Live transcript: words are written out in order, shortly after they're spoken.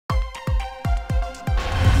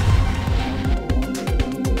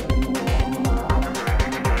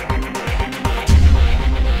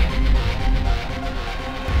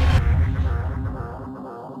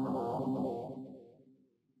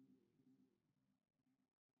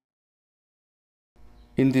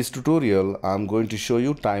In this tutorial, I'm going to show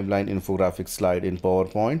you timeline infographic slide in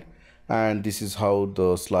PowerPoint, and this is how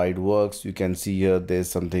the slide works. You can see here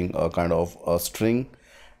there's something a kind of a string,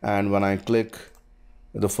 and when I click,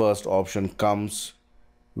 the first option comes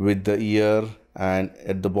with the year, and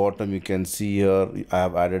at the bottom you can see here I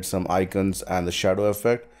have added some icons and the shadow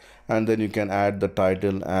effect, and then you can add the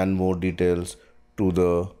title and more details to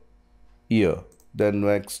the year. Then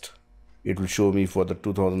next it will show me for the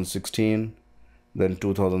 2016, then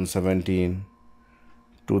 2017,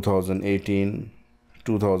 2018,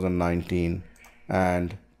 2019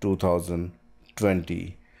 and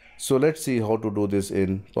 2020. So let's see how to do this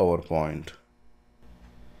in PowerPoint.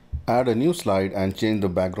 Add a new slide and change the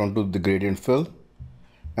background to the gradient fill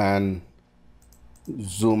and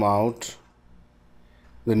zoom out.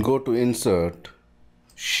 Then go to Insert,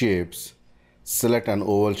 Shapes, select an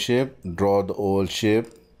oval shape, draw the oval shape,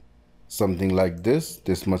 something like this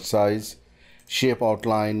much size. Shape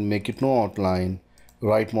outline, make it no outline.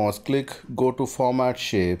 Right mouse click, go to Format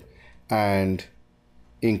Shape and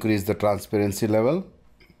increase the transparency level.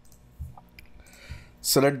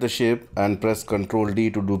 Select the shape and press Ctrl D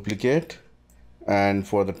to duplicate, and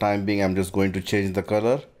for the time being I'm just going to change the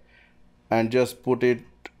color and just put it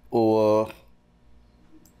over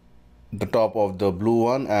the top of the blue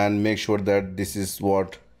one and make sure that this is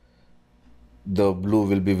what the blue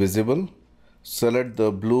will be visible. Select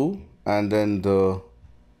the blue and then the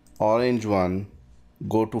orange one,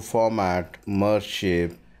 go to Format, Merge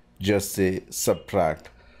Shape, just say Subtract.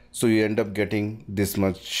 So you end up getting this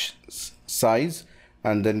much size,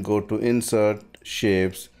 and then go to Insert,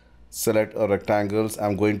 Shapes, select a rectangles.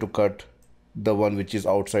 I'm going to cut the one which is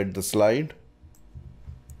outside the slide.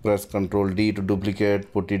 Press Ctrl D to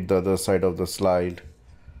duplicate, put it the other side of the slide.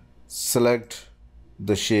 Select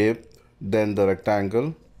the shape, then the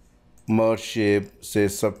rectangle, merge shape, say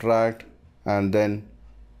Subtract, and then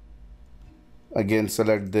again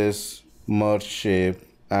select this, merge shape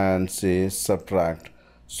and say Subtract.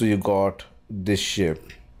 So you got this shape.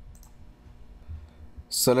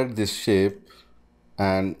 Select this shape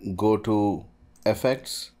and go to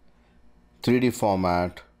Effects, 3D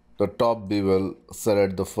Format. The top bevel,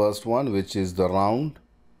 select the first one which is the round,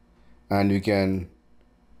 and you can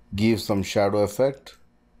give some shadow effect,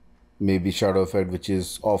 maybe shadow effect which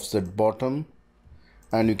is offset bottom,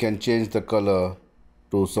 and you can change the color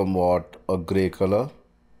to somewhat a gray color,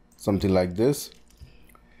 something like this.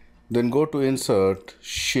 Then go to Insert,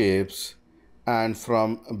 Shapes, and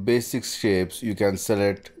from Basic Shapes you can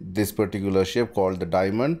select this particular shape called the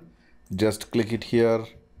diamond. Just click it here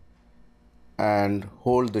and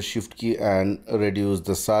hold the Shift key and reduce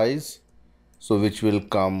the size, so which will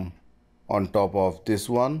come on top of this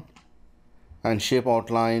one. And shape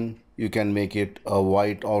outline, you can make it a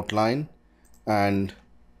white outline and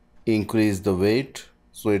increase the weight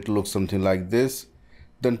so it looks something like this.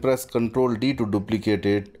 Then press Ctrl D to duplicate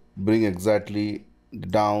it, bring exactly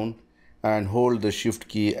down and hold the Shift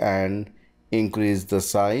key and increase the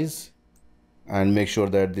size and make sure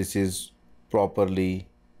that this is properly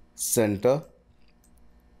center.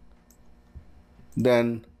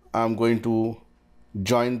 Then I'm going to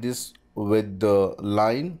join this with the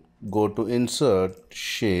line. Go to Insert,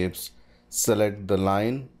 Shapes, select the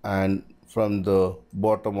line, and from the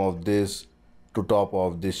bottom of this to top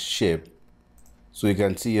of this shape. So you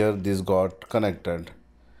can see here this got connected,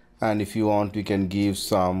 and if you want you can give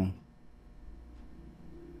some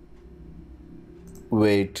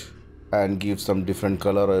weight and give some different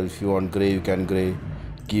color, or if you want gray you can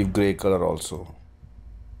give gray color also.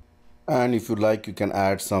 And if you like you can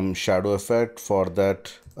add some shadow effect. For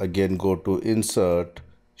that again go to Insert,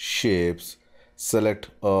 Shapes, select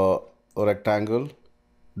a rectangle,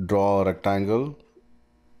 draw a rectangle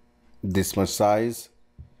this much size.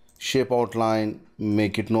 Shape outline,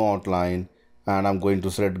 make it no outline, and I'm going to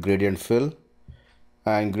select gradient fill,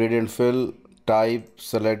 and gradient fill type,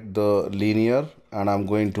 select the linear, and I'm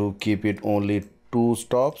going to keep it only 2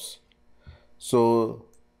 stops. So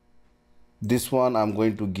this one I'm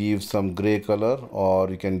going to give some gray color, or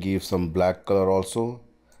you can give some black color also,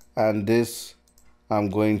 and this I'm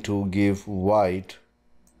going to give white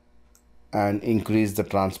and increase the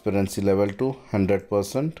transparency level to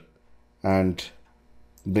 100% and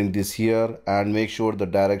bring this here, and make sure the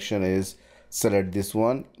direction is, select this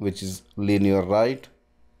one which is linear right,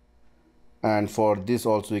 and for this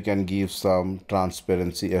also you can give some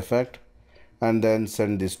transparency effect, and then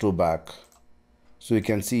send this to back. So you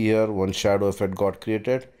can see here one shadow effect got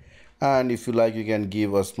created, and if you like you can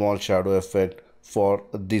give a small shadow effect for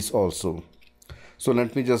this also. So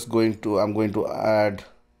let me just I'm going to add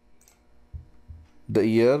the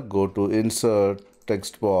year. Go to Insert,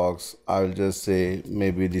 text box, I'll just say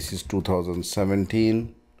maybe this is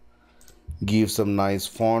 2017. Give some nice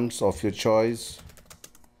fonts of your choice.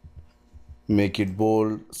 Make it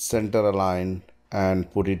bold, center aligned, and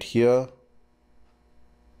put it here.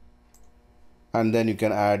 And then you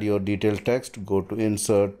can add your detailed text. Go to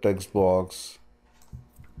insert text box.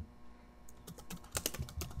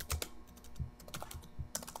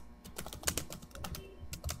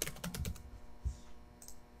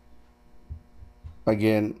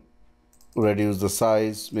 Again, reduce the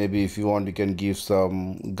size. Maybe if you want, you can give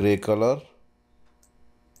some gray color.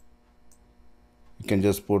 You can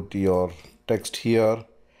just put your text here,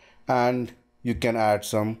 and you can add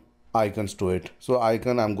some icons to it. So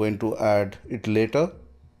icon, I'm going to add it later.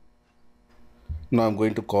 Now I'm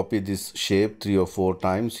going to copy this shape 3 or 4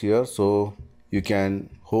 times here. So you can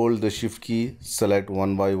hold the shift key, select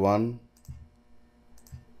one by one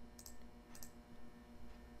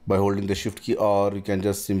by holding the shift key, or you can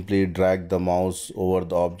just simply drag the mouse over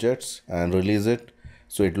the objects and release it.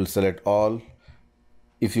 So it will select all.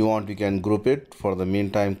 If you want, you can group it. For the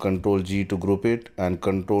meantime, Control G to group it and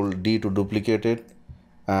Control D to duplicate it.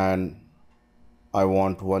 And I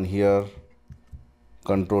want one here,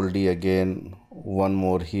 Control D again, one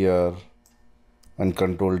more here, and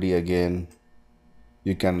Control D again.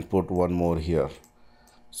 You can put one more here.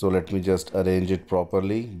 So let me just arrange it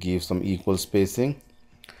properly, give some equal spacing,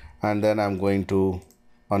 and then I'm going to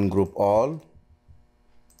ungroup all.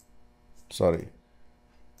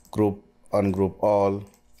 Ungroup all,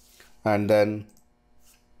 and then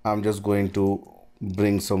I'm just going to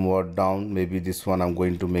bring some word down. Maybe this one I'm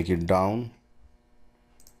going to make it down,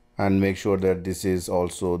 and make sure that this is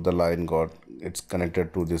also the line it's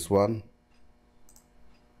connected to this one,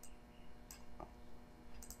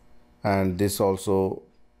 and this also.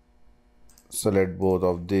 Select both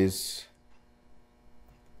of these.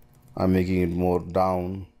 I'm making it more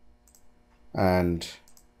down, and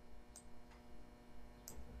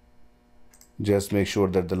just make sure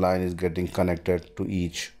that the line is getting connected to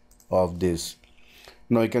each of these.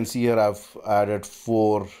 Now you can see here I've added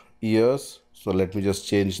 4 years. So let me just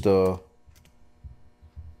change the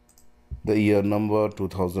year number,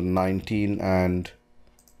 2019 and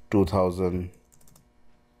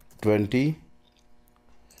 2020.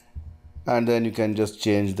 And then you can just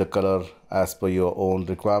change the color as per your own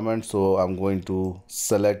requirement. So I'm going to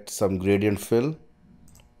select some gradient fill,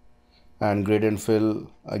 and gradient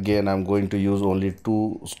fill, again I'm going to use only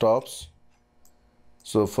 2 stops.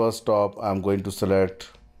 So first stop, I'm going to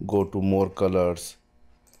select, go to more colors,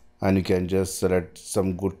 and you can just select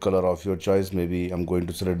some good color of your choice. Maybe I'm going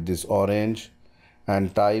to select this orange,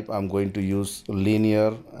 and type, I'm going to use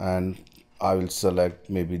linear, and I will select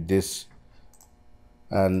maybe this.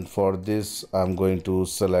 And for this, I'm going to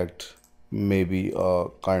select maybe a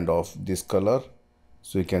kind of this color.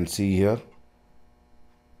 So you can see here.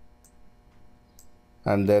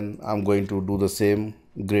 And then I'm going to do the same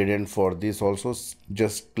gradient for this also.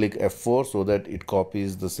 Just click F4 so that it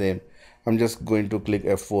copies the same. I'm just going to click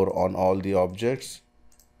F4 on all the objects.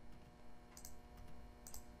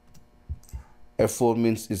 F4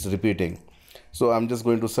 means it's repeating. So I'm just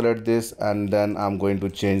going to select this, and then I'm going to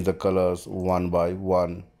change the colors one by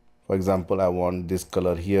one. For example, I want this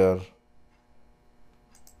color here.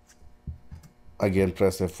 Again,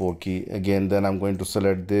 press F4 key. Again, then I'm going to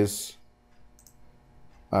select this.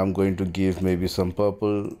 I'm going to give maybe some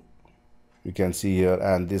purple. You can see here,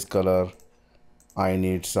 and this color, I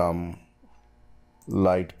need some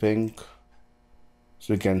light pink.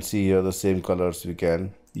 So you can see here the same colors we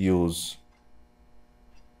can use.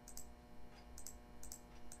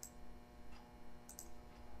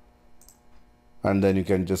 And then you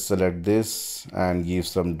can just select this and give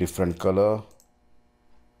some different color.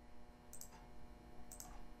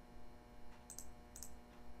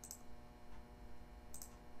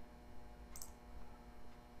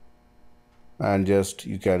 And just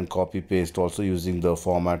you can copy paste also using the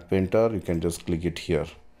format painter. You can just click it here.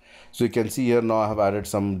 So you can see here now I have added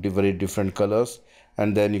some very different colors,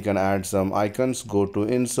 and then you can add some icons. Go to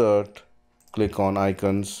insert, click on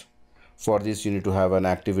icons. For this you need to have an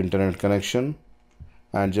active internet connection,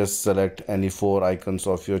 and just select any 4 icons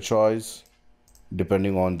of your choice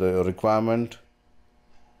depending on the requirement,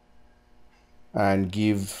 and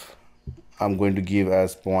I'm going to give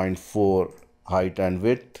as 0.4 height and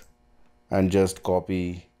width, and just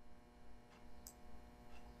copy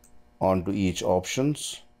onto each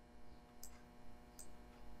options.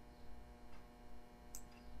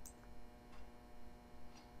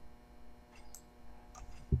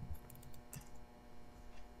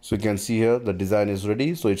 So you can see here the design is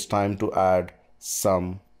ready. So it's time to add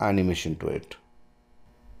some animation to it.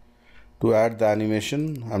 To add the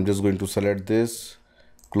animation, I'm just going to select this,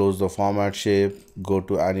 close the format shape, go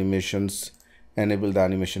to animations, enable the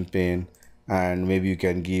animation pane, and maybe you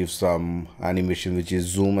can give some animation which is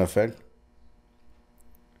zoom effect.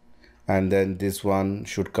 And then this one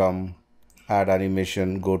should come, add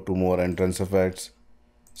animation, go to more entrance effects,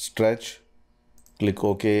 stretch, click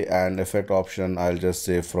OK, and effect option I'll just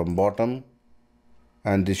say from bottom,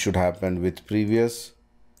 and this should happen with previous.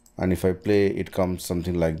 And if I play, it comes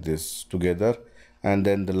something like this together, and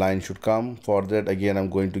then the line should come. For that, again, I'm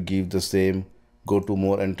going to give the same, go to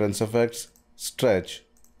more entrance effects, stretch,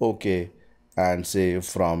 OK, and say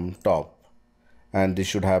from top, and this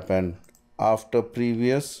should happen after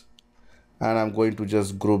previous. And I'm going to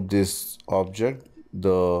just group this object,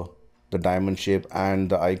 the diamond shape and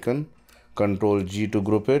the icon, Control G to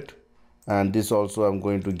group it. And this also I'm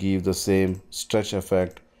going to give the same stretch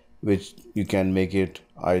effect, which you can make it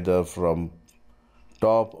either from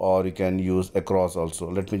top or you can use across also.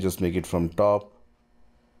 Let me just make it from top,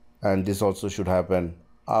 and this also should happen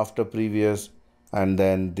after previous. And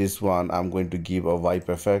then this one I'm going to give a wipe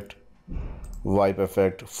effect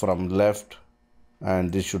from left,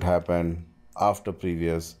 and this should happen after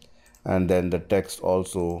previous. And then the text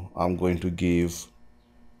also I'm going to give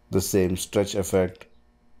the same stretch effect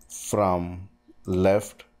from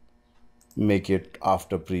left, make it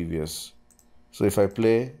after previous. So if I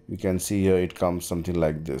play, you can see here it comes something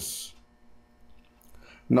like this.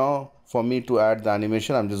 Now for me to add the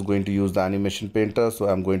animation, I'm just going to use the animation painter. So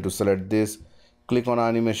I'm going to select this, click on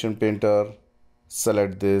animation painter,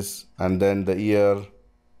 select this, and then the ear,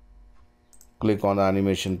 click on the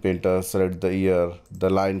animation painter, select the ear, the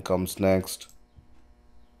line comes next.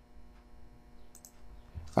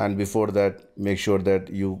 And before that, make sure that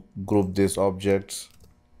you group these objects,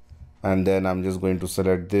 and then I'm just going to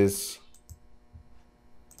select this,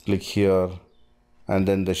 click here, and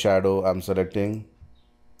then the shadow I'm selecting,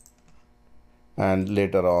 and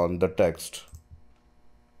later on the text.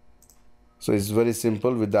 So it's very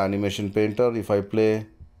simple with the animation painter. If I play,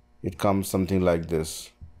 it comes something like this.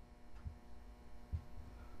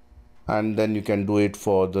 And then you can do it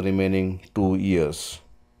for the remaining 2 years.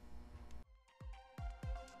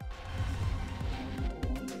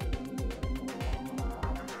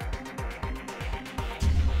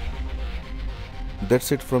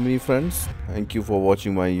 That's it from me, friends. Thank you for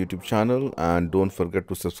watching my YouTube channel, and don't forget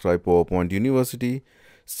to subscribe PowerPoint University.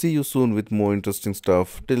 See you soon with more interesting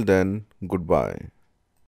stuff. Till then, goodbye.